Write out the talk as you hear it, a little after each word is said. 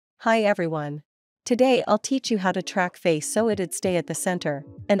Hi everyone. Today I'll teach you how to track face so it'd stay at the center,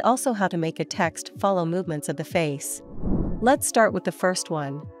 and also how to make a text follow movements of the face. Let's start with the first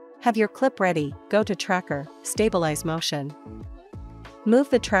one. Have your clip ready, go to Tracker, Stabilize Motion. Move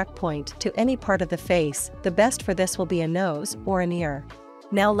the track point to any part of the face, the best for this will be a nose or an ear.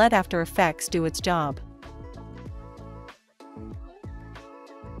 Now let After Effects do its job.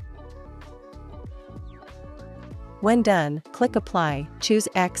 When done, click Apply, choose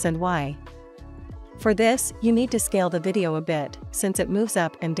X and Y. For this, you need to scale the video a bit, since it moves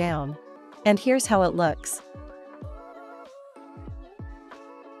up and down. And here's how it looks.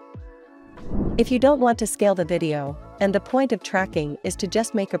 If you don't want to scale the video, and the point of tracking is to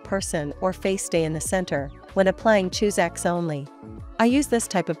just make a person or face stay in the center, when applying choose X only. I use this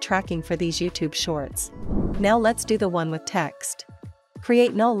type of tracking for these YouTube shorts. Now let's do the one with text.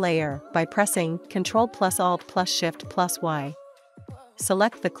 Create null layer by pressing Ctrl+Alt+Shift+Y.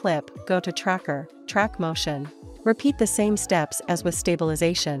 Select the clip, go to Tracker, Track Motion. Repeat the same steps as with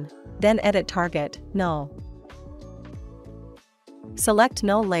stabilization. Then edit Target, Null. Select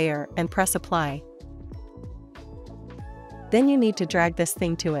Null Layer and press Apply. Then you need to drag this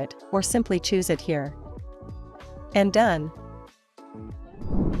thing to it, or simply choose it here. And done.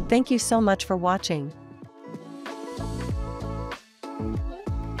 Thank you so much for watching.